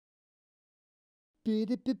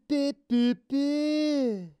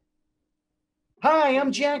Hi,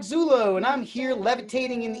 I'm Jack Zullo, and I'm here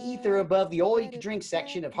levitating in the ether above the all-you-can-drink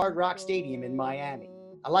section of Hard Rock Stadium in Miami.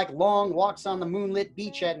 I like long walks on the moonlit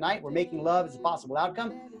beach at night where making love is a possible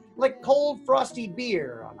outcome. I like cold, frosty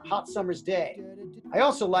beer on a hot summer's day. I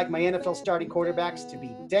also like my NFL starting quarterbacks to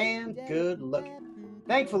be damn good looking.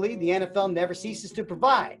 Thankfully, the NFL never ceases to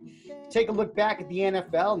provide. If you take a look back at the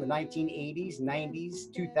NFL in the 1980s,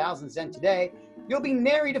 90s, 2000s, and today, you'll be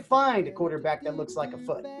nary to find a quarterback that looks like a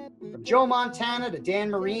foot. From Joe Montana to Dan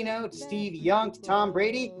Marino to Steve Young to Tom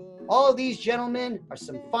Brady, all of these gentlemen are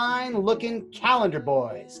some fine-looking calendar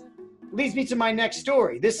boys. Leads me to my next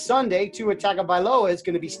story. This Sunday, Tua Tagovailoa is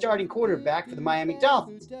going to be starting quarterback for the Miami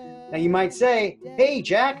Dolphins. Now you might say, hey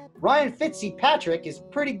Jack, Ryan Fitzpatrick is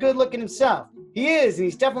pretty good looking himself. He is, and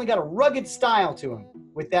he's definitely got a rugged style to him,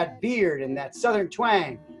 with that beard and that southern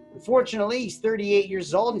twang. Unfortunately, he's 38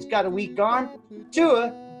 years old and he's got a weak arm.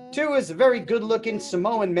 Tua is a very good-looking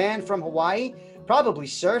Samoan man from Hawaii, probably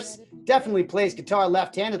surfs, definitely plays guitar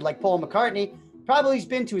left-handed like Paul McCartney. Probably he's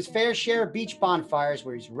been to his fair share of beach bonfires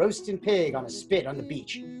where he's roasting pig on a spit on the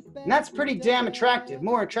beach. And that's pretty damn attractive,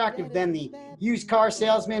 more attractive than the used car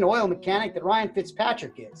salesman, oil mechanic that Ryan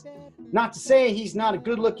Fitzpatrick is. Not to say he's not a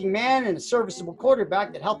good-looking man and a serviceable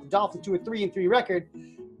quarterback that helped the Dolphins to a 3-3 record,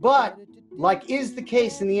 but like is the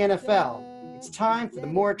case in the NFL, it's time for the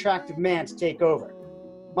more attractive man to take over.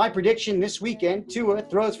 My prediction this weekend, Tua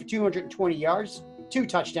throws for 220 yards, 2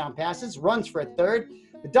 touchdown passes, runs for a third.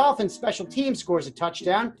 The Dolphins special team scores a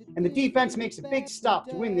touchdown, and the defense makes a big stop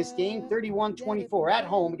to win this game 31-24 at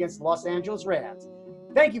home against the Los Angeles Rams.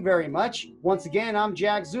 Thank you very much. Once again, I'm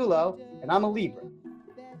Jack Zullo, and I'm a Libra.